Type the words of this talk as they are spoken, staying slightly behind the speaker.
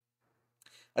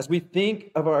As we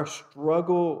think of our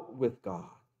struggle with God,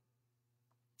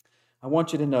 I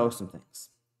want you to know some things.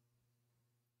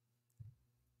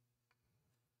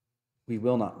 We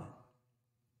will not win.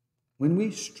 When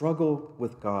we struggle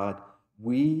with God,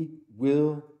 we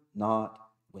will not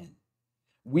win.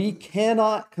 We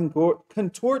cannot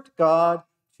contort God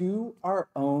to our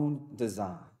own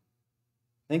design.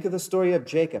 Think of the story of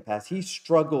Jacob as he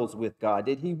struggles with God.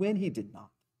 Did he win? He did not.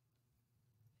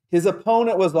 His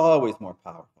opponent was always more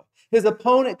powerful. His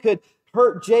opponent could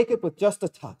hurt Jacob with just a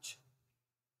touch.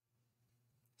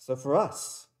 So for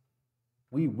us,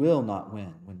 we will not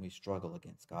win when we struggle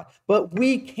against God, but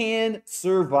we can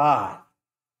survive.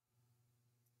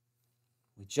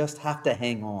 We just have to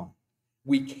hang on.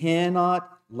 We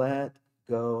cannot let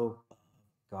go of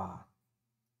God.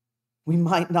 We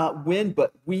might not win,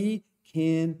 but we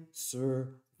can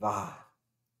survive.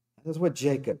 That is what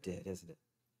Jacob did, isn't it?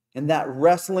 In that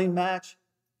wrestling match,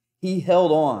 he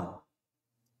held on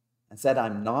and said,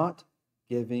 I'm not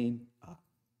giving up.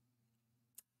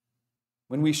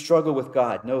 When we struggle with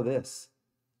God, know this: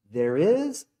 there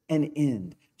is an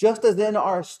end. Just as in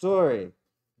our story,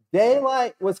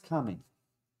 daylight was coming.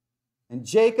 And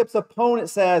Jacob's opponent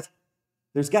says,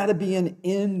 there's got to be an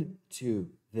end to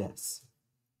this.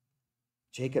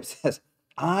 Jacob says,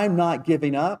 I'm not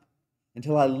giving up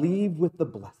until I leave with the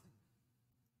blessing.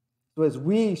 So as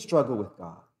we struggle with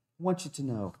God, I want you to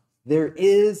know there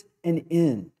is an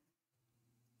end.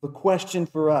 The question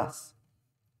for us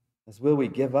is, will we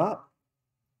give up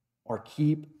or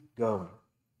keep going?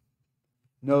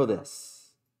 Know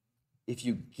this: if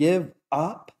you give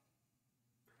up,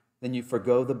 then you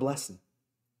forgo the blessing.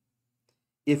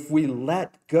 If we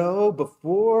let go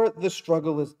before the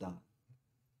struggle is done,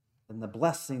 then the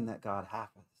blessing that God has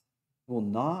will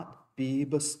not be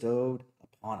bestowed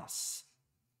upon us.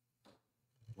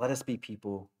 Let us be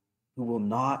people who will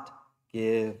not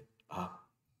give up.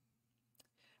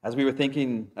 As we were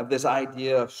thinking of this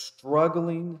idea of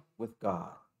struggling with God,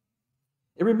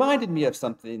 it reminded me of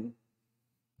something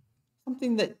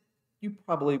that you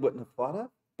probably wouldn't have thought of,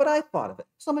 but I thought of it,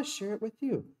 so I'm going to share it with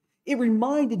you. It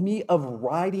reminded me of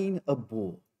riding a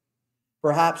bull.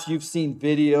 Perhaps you've seen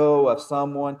video of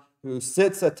someone who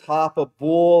sits atop a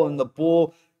bull, and the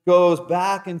bull goes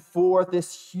back and forth,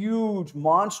 this huge,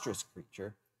 monstrous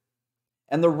creature.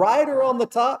 And the rider on the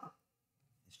top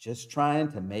is just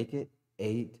trying to make it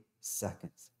 8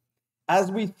 seconds.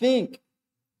 As we think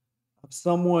of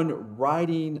someone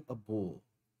riding a bull,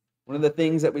 one of the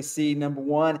things that we see, number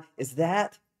one, is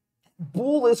that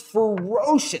bull is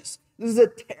ferocious. This is a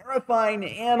terrifying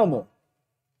animal.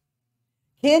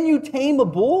 Can you tame a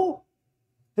bull?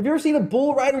 Have you ever seen a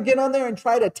bull rider get on there and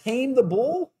try to tame the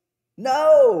bull?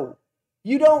 No.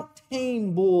 You don't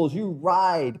tame bulls. You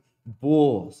ride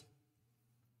bulls.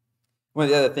 One of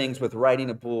the other things with riding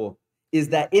a bull is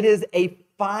that it is a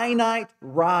finite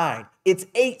ride. It's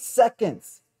 8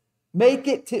 seconds. Make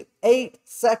it to 8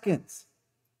 seconds.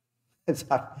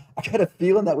 I got a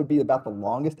feeling that would be about the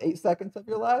longest 8 seconds of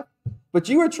your life. But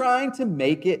you are trying to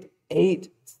make it 8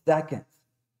 seconds.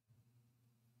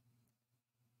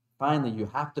 Finally, you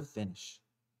have to finish.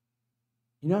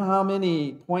 You know how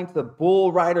many points the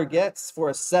bull rider gets for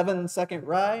a 7-second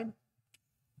ride?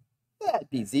 That'd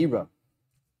be 0.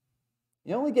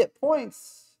 You only get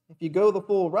points if you go the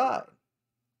full ride.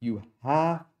 You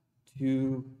have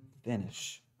to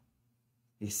finish.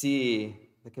 You see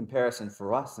the comparison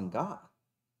for us and God.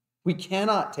 We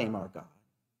cannot tame our God.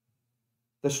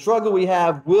 The struggle we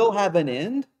have will have an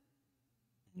end,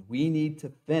 and we need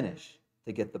to finish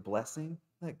to get the blessing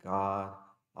that God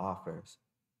offers.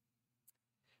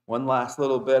 One last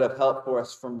little bit of help for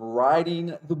us from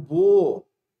riding the bull.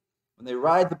 When they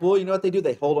ride the bull, you know what they do?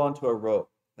 They hold on to a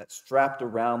rope that's strapped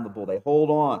around the bull. They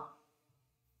hold on.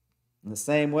 In the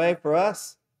same way for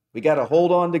us, we got to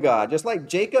hold on to God. Just like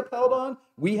Jacob held on,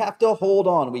 we have to hold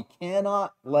on. We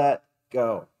cannot let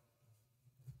go.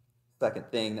 Second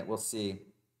thing that we'll see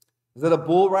is that a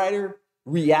bull rider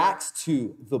reacts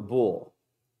to the bull.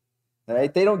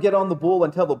 Right? They don't get on the bull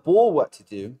and tell the bull what to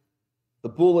do. The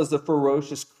bull is a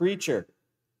ferocious creature.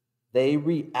 They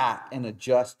react and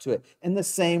adjust to it. In the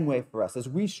same way for us, as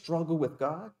we struggle with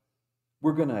God,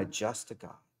 we're going to adjust to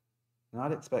God,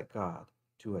 not expect God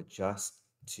to adjust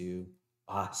to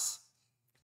us.